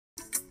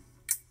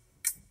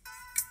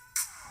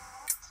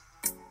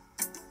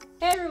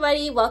Hey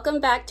everybody, welcome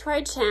back to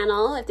our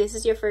channel. If this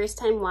is your first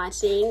time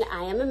watching,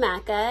 I am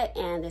Amaka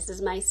and this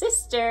is my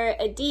sister,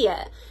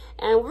 Adia.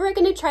 And we're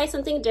gonna try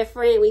something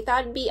different. We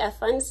thought it'd be a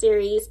fun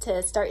series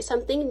to start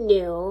something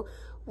new.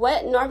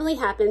 What normally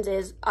happens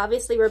is,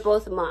 obviously we're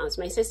both moms.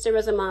 My sister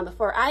was a mom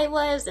before I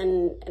was,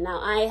 and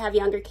now I have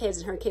younger kids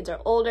and her kids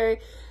are older.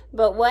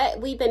 But what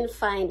we've been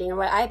finding, or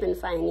what I've been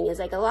finding, is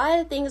like a lot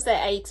of things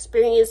that I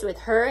experienced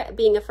with her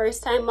being a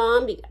first-time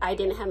mom. I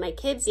didn't have my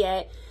kids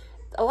yet.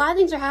 A lot of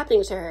things are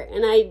happening to her,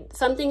 and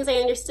some things I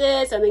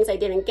understood, some things I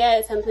didn't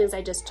get, some things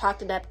I just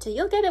chalked it up to,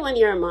 you'll get it when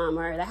you're a mom,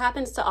 or that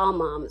happens to all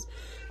moms.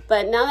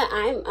 But now that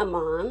I'm a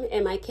mom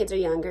and my kids are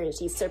younger and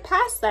she's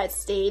surpassed that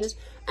stage,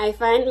 I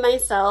find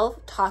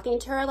myself talking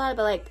to her a lot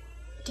about like,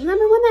 do you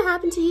remember when that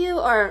happened to you?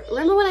 Or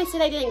remember when I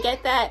said I didn't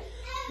get that?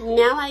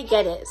 Now I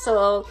get it.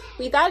 So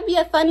we thought it'd be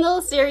a fun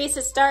little series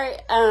to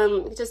start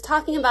just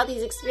talking about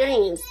these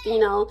experiences, you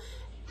know.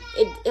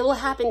 It will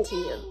happen to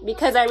you,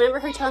 because I remember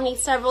her telling me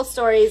several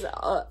stories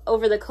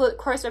over the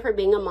course of her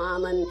being a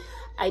mom, and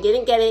I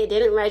didn't get it, it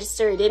didn't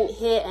register, it didn't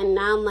hit, and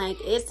now I'm like,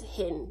 it's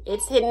hidden,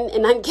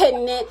 and I'm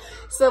getting it.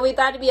 So we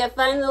thought it'd be a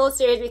fun little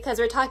series because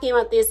we're talking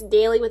about this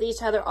daily with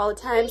each other all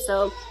the time,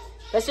 so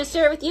let's just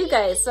share it with you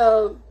guys.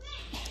 So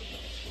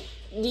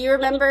do you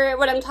remember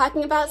what I'm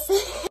talking about,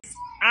 sis?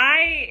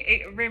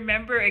 I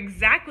remember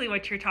exactly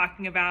what you're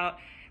talking about.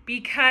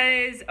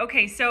 Because,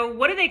 okay, so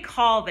what do they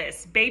call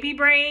this? Baby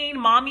brain,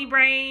 mommy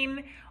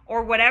brain,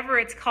 or whatever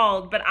it's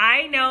called. But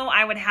I know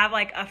I would have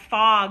like a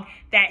fog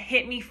that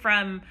hit me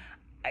from,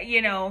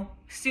 you know,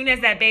 soon as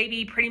that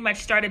baby pretty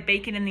much started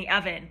baking in the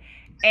oven.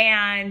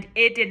 And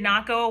it did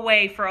not go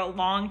away for a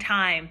long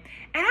time.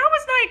 And I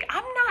was like,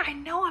 I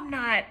know I'm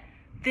not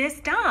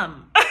this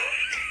dumb.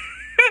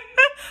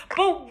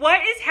 But what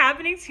is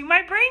happening to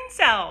my brain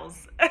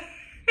cells?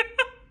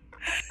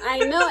 I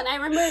know, and I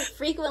remember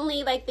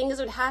frequently like things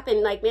would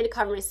happen, like mid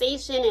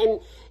conversation, and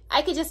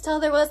I could just tell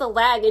there was a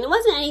lag, and it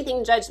wasn't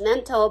anything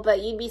judgmental,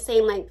 but you'd be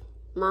saying like,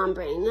 mom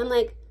brain, and I'm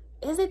like,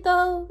 is it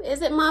though?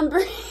 Is it mom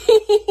brain?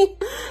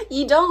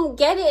 You don't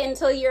get it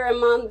until you're a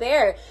mom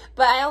there.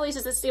 But I always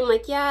just assume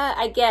like, yeah,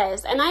 I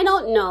guess. And I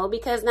don't know,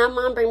 because now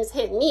mom brain's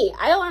hit me.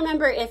 I don't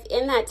remember if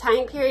in that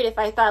time period, if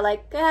I thought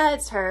like,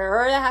 it's her,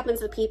 or that happens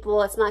to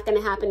people, it's not going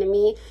to happen to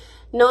me.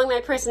 Knowing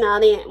my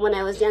personality when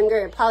I was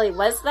younger, it probably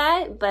was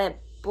that, but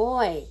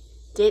boy,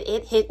 did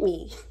it hit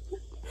me.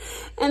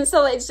 And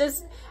so it's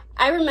just,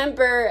 I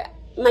remember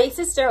my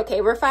sister,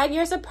 okay, we're 5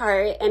 years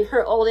apart, and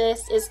her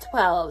oldest is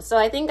 12. So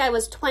I think I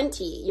was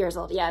 20 years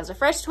old. Yeah, I was a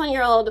fresh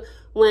 20-year-old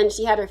when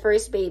she had her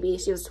first baby.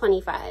 She was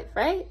 25,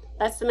 right?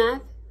 That's the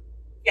math?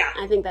 Yeah.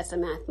 I think that's the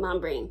math, mom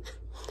brain.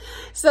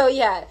 So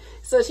yeah,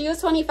 so she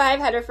was 25,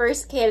 had her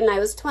first kid, and I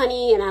was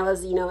 20, and I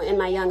was, you know, in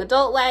my young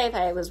adult life,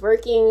 I was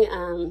working,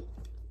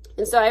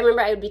 and so I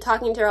remember I would be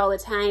talking to her all the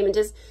time, and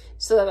just,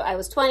 so I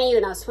was 20,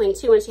 then I was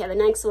 22 when she had the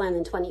next one,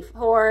 and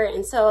 24,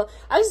 and so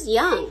I was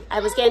young. I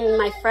was getting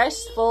my fresh,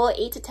 full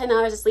 8 to 10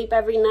 hours of sleep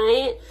every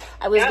night.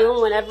 I was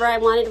doing whatever I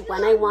wanted,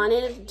 when I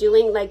wanted,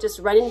 doing like just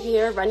running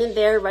here, running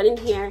there, running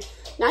here,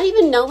 not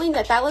even knowing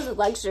that that was a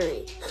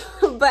luxury.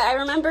 But I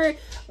remember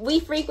we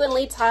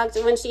frequently talked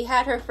when she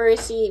had her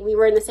first, we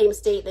were in the same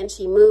state, then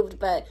she moved,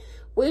 but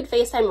we would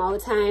FaceTime all the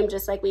time,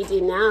 just like we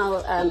do now.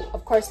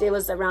 Of course, it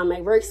was around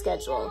my work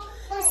schedule.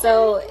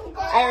 So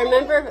I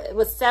remember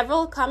with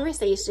several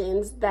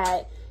conversations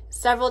that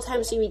several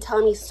times she'd be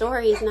telling me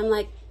stories, and I'm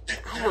like,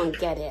 I don't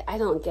get it. I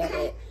don't get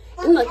it.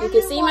 And look, you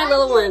can see my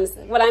little ones,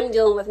 what I'm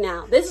dealing with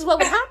now. This is what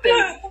would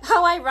happen.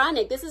 How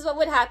ironic. This is what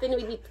would happen.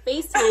 We'd be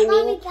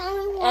FaceTiming,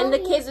 and the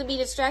kids would be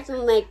distracted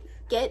and like,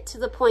 get to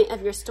the point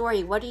of your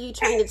story. What are you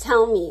trying to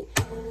tell me?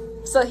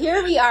 So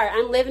here we are.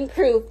 I'm living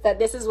proof that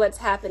this is what's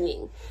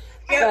happening.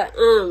 But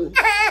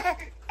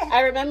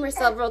I remember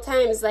several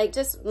times, like,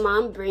 just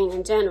mom brain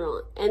in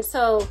general. And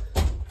so,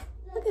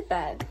 look at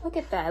that. Look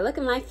at that. Look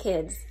at my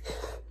kids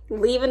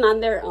leaving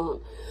on their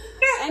own.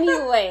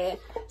 Anyway,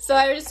 so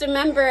I just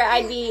remember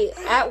I'd be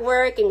at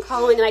work and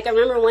calling. Like, I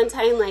remember one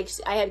time, like,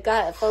 I had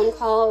got phone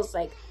calls,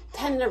 like,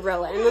 10 in a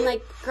row. And I'm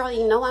like, girl,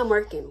 you know I'm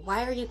working.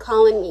 Why are you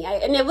calling me?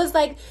 And it was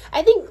like,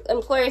 I think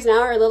employers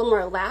now are a little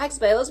more lax,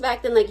 but it was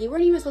back then, like, you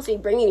weren't even supposed to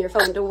be bringing your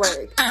phone to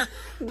work.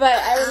 But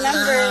I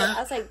remember, I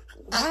was like,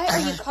 why are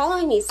you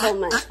calling me so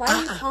much? Why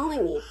are you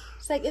calling me?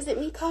 She's like, is it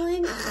me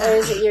calling? Or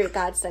is it your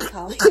godson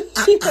calling?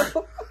 You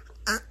know?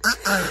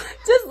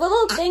 Just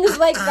little things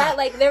like that.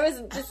 Like, there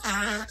was just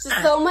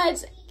so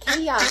much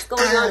chaos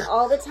going on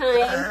all the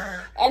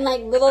time. And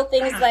like little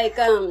things like,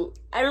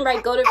 I remember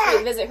I'd go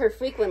to visit her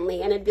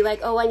frequently, and it'd be like,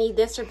 oh, I need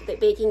this for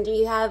baking. Do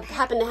you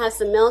happen to have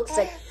some milk? She's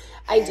like,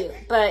 I do,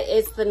 but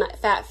it's the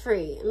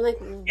fat-free. I'm like,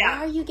 why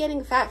are you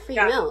getting fat-free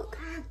milk?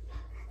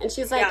 And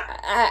she's like,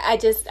 I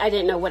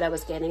didn't know what I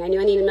was getting. I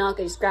knew I needed milk.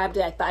 I just grabbed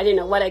it. I didn't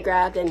know what I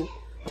grabbed, and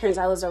turns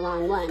out it was the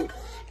wrong one.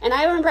 And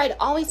I remember I'd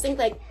always think,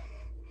 like,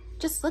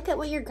 just look at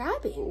what you're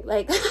grabbing.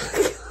 Like,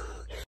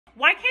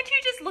 why can't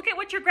you just look at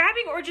what you're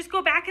grabbing, or just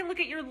go back and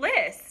look at your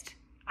list?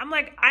 I'm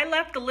like, I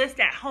left the list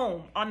at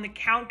home on the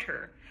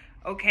counter.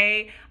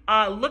 Okay.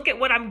 Look at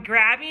what I'm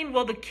grabbing.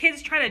 Well, the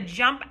kid's trying to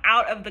jump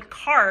out of the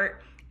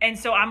cart. And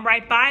so I'm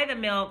right by the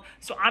milk.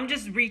 So I'm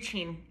just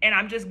reaching and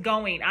I'm just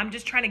going. I'm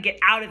just trying to get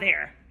out of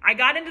there. I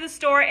got into the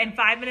store and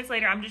 5 minutes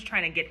later, I'm just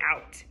trying to get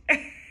out.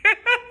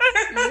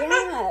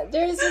 Yeah,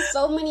 there's just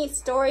so many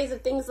stories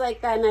of things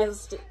like that. And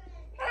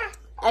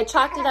I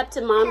chalked it up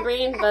to mom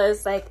brain, but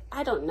it's like,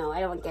 I don't know. I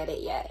don't get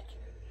it yet.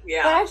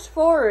 Yeah. Flash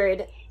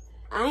forward,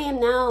 I am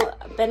now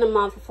been a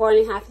mom for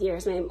 4.5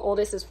 years. My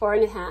oldest is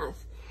 4.5.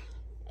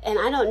 And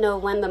I don't know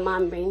when the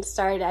mom brain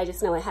started. I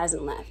just know it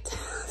hasn't left.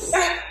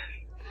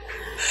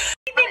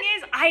 The thing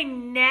is, I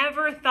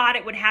never thought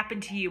it would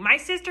happen to you. My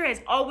sister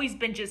has always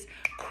been just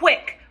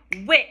quick,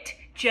 wit,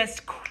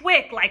 just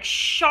quick, like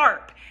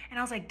sharp. And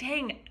I was like,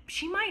 dang,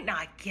 she might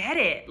not get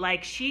it.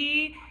 Like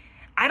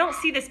I don't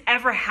see this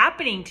ever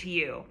happening to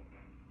you.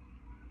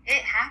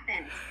 It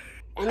happens.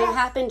 And it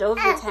happened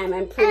over time,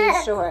 I'm pretty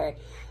sure.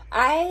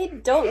 I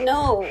don't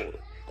know.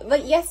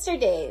 But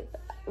yesterday,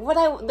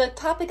 the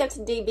topic of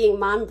today being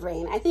mom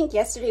brain, I think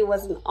yesterday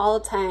was an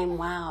all-time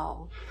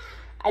wow.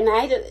 And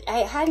I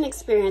had an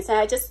experience, and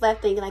I just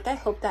left thinking, like, I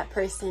hope that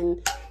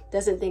person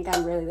doesn't think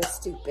I'm really this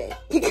stupid.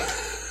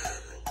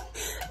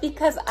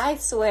 Because I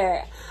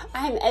swear,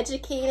 I'm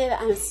educated,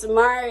 I'm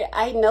smart,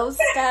 I know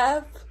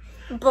stuff.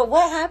 But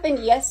what happened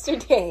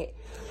yesterday?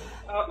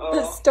 Uh-oh.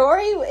 The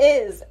story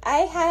is,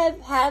 I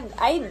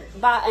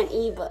bought an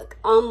ebook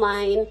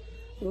online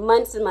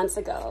months and months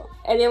ago.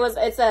 And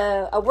it's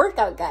a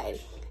workout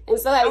guide. And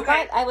so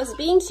I was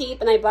being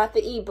cheap, and I bought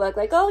the ebook,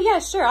 like, oh yeah,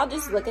 sure, I'll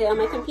just look at it on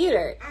my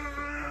computer.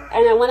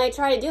 And then when I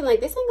try to do it, I'm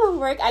like, this ain't gonna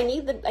work. I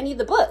need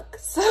the book.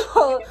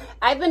 So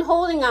I've been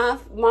holding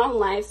off mom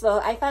life. So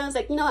I finally was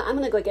like, you know what? I'm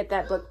gonna go get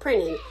that book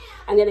printed.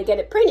 I'm gonna get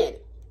it printed.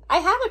 I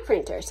have a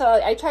printer, so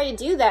I tried to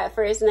do that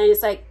first, and then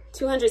it's like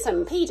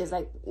 200-something pages.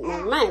 Like,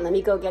 never mind. Let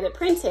me go get it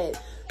printed.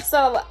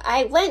 So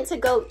I went to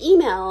go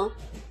email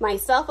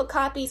myself a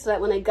copy, so that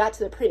when I got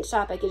to the print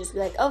shop, I could just be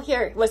like, oh,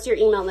 here, what's your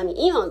email? Let me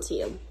email it to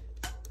you.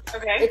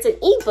 Okay. It's an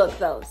ebook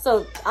though,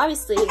 so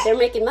obviously they're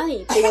making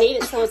money. They made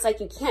it so it's like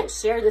you can't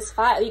share this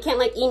file. You can't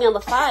like email the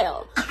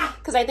file.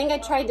 Because I think I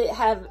tried to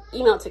have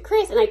email to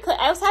Chris, and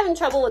I was having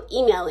trouble with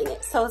emailing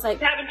it. So I was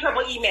like, I'm having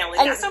trouble emailing.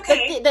 That's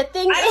okay. The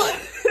thing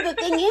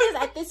is,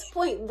 at this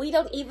point, we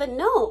don't even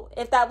know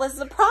if that was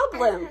the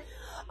problem.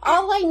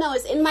 All I know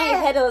is in my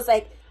head, I was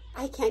like,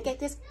 I can't get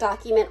this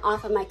document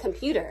off of my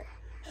computer.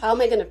 How am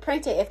I going to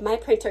print it if my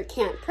printer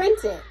can't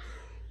print it?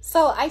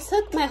 So I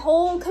took my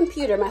whole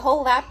computer, my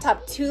whole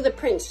laptop to the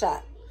print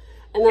shop.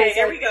 And okay,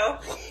 here we go.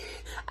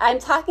 I'm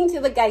talking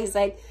to the guy. He's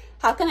like,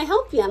 how can I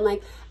help you? I'm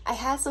like, I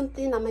have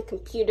something on my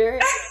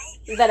computer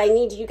that I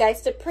need you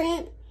guys to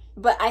print,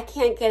 but I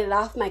can't get it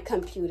off my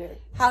computer.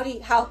 How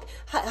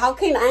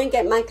can I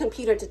get my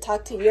computer to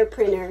talk to your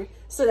printer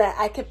so that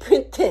I could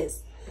print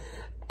this?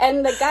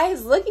 And the guy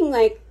is looking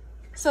like,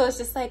 so it's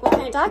just like, what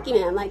kind of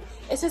document? I'm like,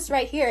 it's just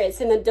right here.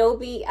 It's an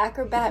Adobe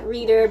Acrobat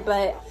Reader,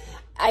 but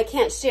I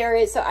can't share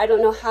it, so I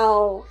don't know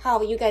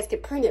how you guys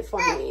could print it for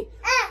me.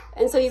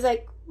 And so he's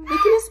like, we can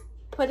just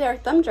put our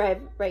thumb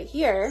drive right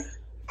here.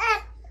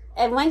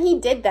 And when he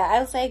did that, I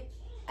was like,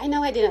 I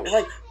know I didn't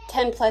work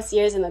 10 plus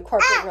years in the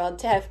corporate world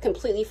to have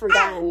completely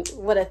forgotten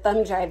what a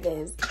thumb drive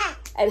is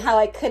and how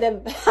I could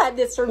have had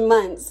this for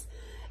months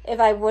if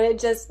I would have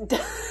just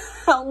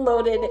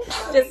downloaded,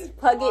 just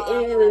plug it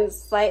in and then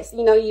slice,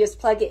 you just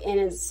plug it in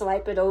and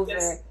swipe it over.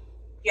 Yes.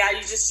 Yeah,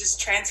 you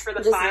just transfer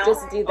the file.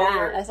 Just do that.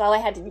 Over. That's all I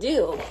had to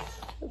do.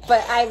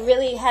 But I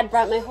really had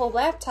brought my whole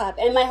laptop,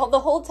 and the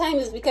whole time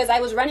is because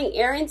I was running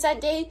errands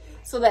that day,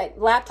 so that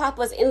laptop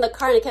was in the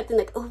car, and I kept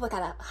thinking like, oh, I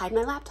gotta hide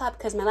my laptop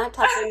because my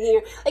laptop's in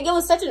here. Like, it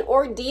was such an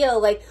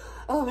ordeal. Like,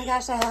 oh my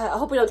gosh, I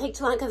hope we don't take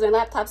too long because my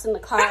laptop's in the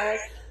car.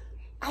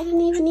 I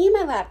didn't even need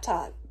my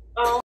laptop.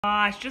 Oh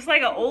gosh, just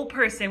like an old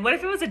person. What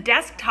if it was a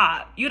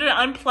desktop? You'd have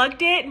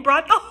unplugged it and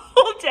brought the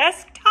whole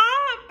desktop.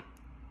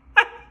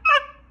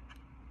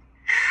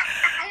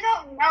 I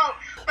don't know.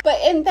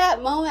 But in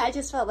that moment, I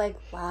just felt like,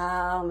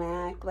 wow,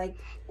 Mac, like,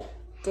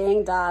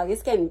 dang dog,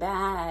 it's getting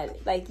bad.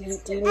 Like, do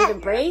you need a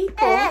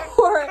break?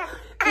 Or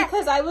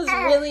because I was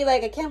really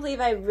like, I can't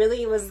believe I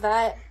really was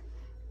that.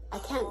 I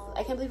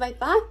can't believe I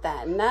thought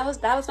that. And that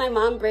was my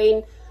mom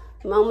brain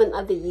moment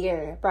of the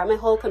year. Brought my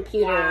whole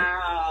computer.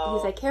 Wow.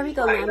 He's like, here we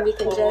go, Mom. We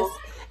can just.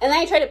 And then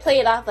I tried to play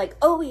it off like,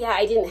 oh yeah,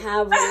 I didn't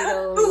have one of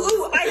those.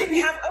 Ooh, I didn't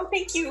have. Oh,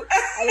 thank you.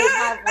 I didn't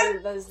have one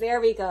of those. There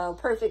we go.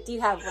 Perfect.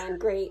 You have one.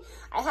 Great.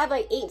 I have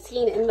like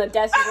 18 in the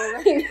desk drawer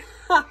right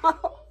now.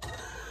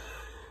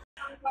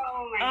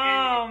 Oh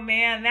my Oh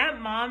man,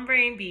 that mom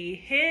brain be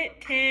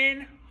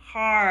hitting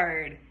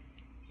hard.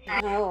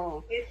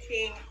 No,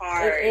 Hitting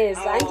hard. it is.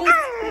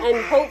 Oh.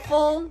 I'm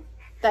hopeful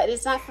that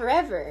it's not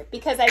forever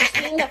because I've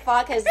seen the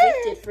fog has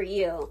lifted for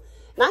you.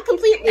 Not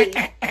completely.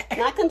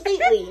 Not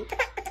completely.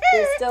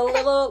 There's still a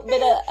little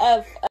bit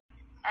of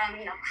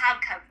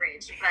cloud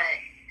coverage,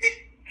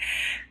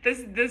 but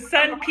The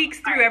sun peeks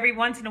through every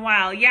once in a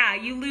while. Yeah,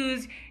 you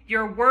lose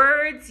your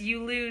words,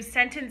 you lose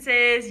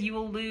sentences, you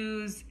will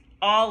lose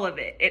all of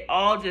it. It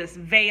all just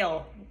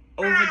veil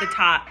over the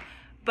top.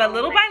 But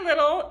little by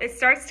little, it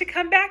starts to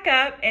come back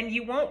up, and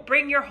you won't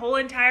bring your whole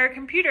entire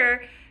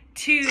computer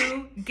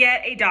to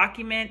get a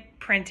document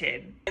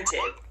printed.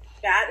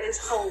 That is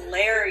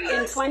hilarious. In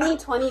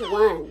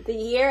 2021, the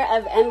year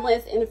of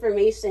endless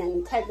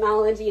information,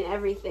 technology, and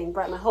everything,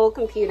 brought my whole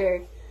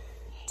computer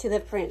to the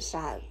print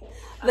shop.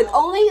 The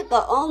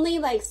only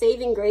like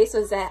saving grace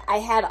was that I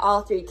had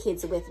all 3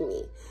 kids with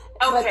me.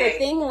 Okay. But the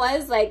thing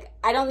was, like,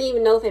 I don't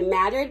even know if it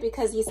mattered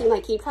because he seemed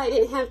like he probably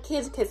didn't have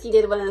kids because he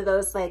did one of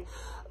those like,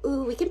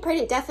 ooh, we can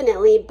print it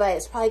definitely, but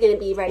it's probably going to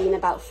be ready in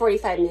about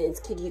 45 minutes.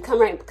 Could you come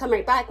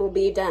right back? We'll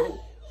be done.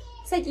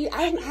 It's like,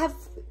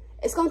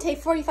 it's going to take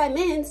 45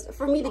 minutes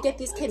for me to get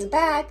these kids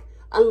back,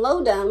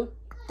 unload them,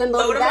 then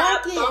load them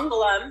back in.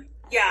 Bumble them.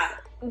 Yeah.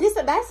 That's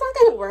not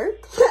going to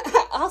work.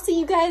 I'll see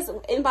you guys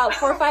in about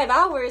 4 or 5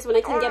 hours when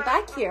I can get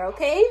back here,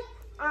 okay?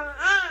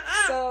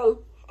 So,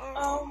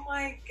 oh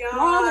my God.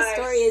 Moral of the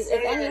story is,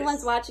 if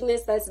anyone's watching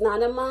this that's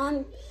not a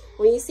mom,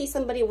 when you see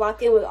somebody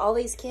walk in with all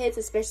these kids,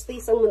 especially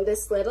someone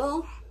this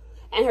little,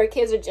 and her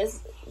kids are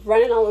just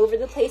running all over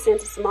the place in a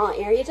small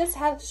area, just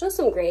show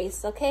some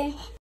grace, okay?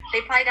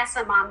 They probably got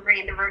some mom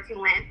brain they're working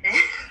with.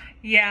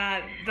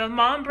 Yeah, the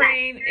mom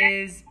brain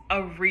is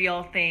a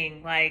real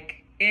thing.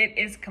 Like, it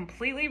is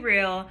completely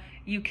real.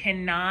 You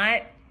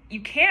can't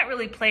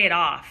really play it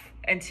off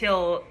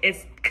until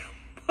it's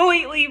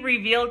completely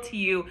revealed to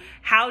you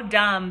how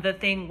dumb the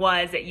thing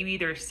was that you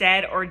either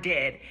said or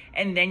did.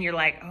 And then you're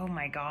like, oh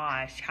my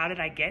gosh, how did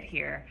I get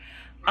here?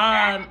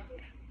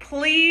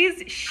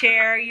 Please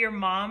share your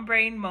mom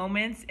brain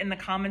moments in the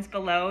comments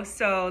below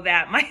so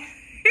that my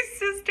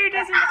sister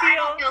doesn't feel... I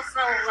don't feel so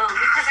alone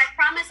because I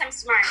promise I'm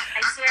smart.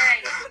 I swear I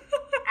am.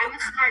 I'm a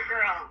smart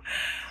girl.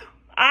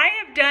 I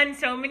have done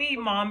so many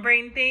mom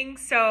brain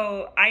things,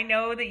 so I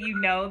know that you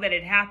know that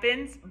it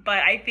happens, but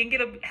I think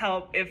it'll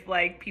help if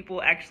like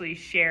people actually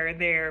share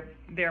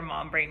their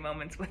mom brain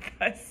moments with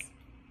us.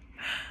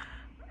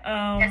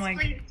 Oh yes, my.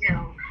 Please do. So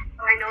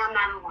I know I'm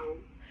not alone.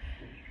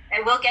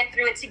 And we'll get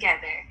through it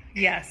together.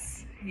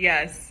 Yes,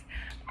 yes.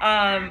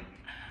 All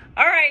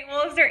right,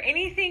 well, is there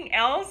anything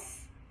else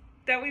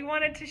that we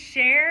wanted to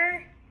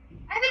share?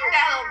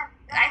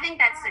 I think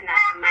that's enough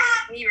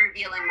of me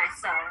revealing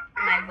myself,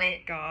 my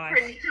wit. Gosh.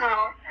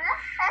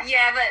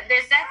 Yeah, but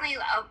there's definitely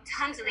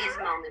tons of these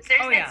moments.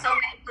 There's been yeah. so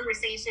many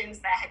conversations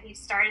that have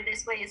started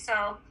this way,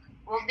 so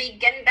we'll be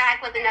getting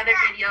back with another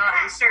video,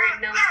 I'm sure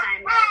in no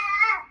time.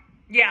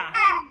 Yeah.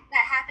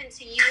 That happened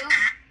to you,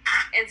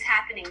 it's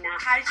happening now.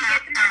 How did you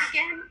get through it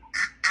again?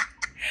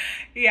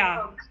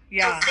 Yeah,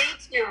 yeah. So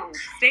stay tuned.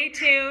 Stay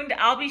tuned.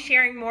 I'll be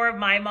sharing more of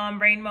my mom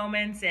brain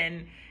moments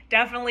and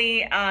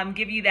definitely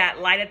give you that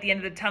light at the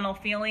end of the tunnel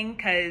feeling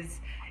because,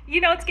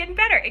 you know, it's getting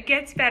better. It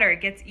gets better.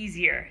 It gets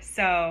easier.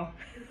 So,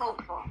 I'm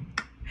hopeful.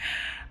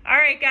 All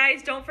right,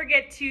 guys, don't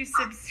forget to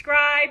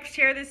subscribe,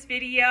 share this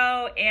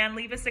video, and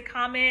leave us a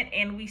comment.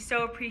 And we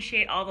so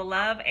appreciate all the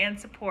love and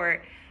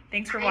support.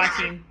 Thanks for watching.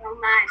 Thank you so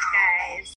much, guys.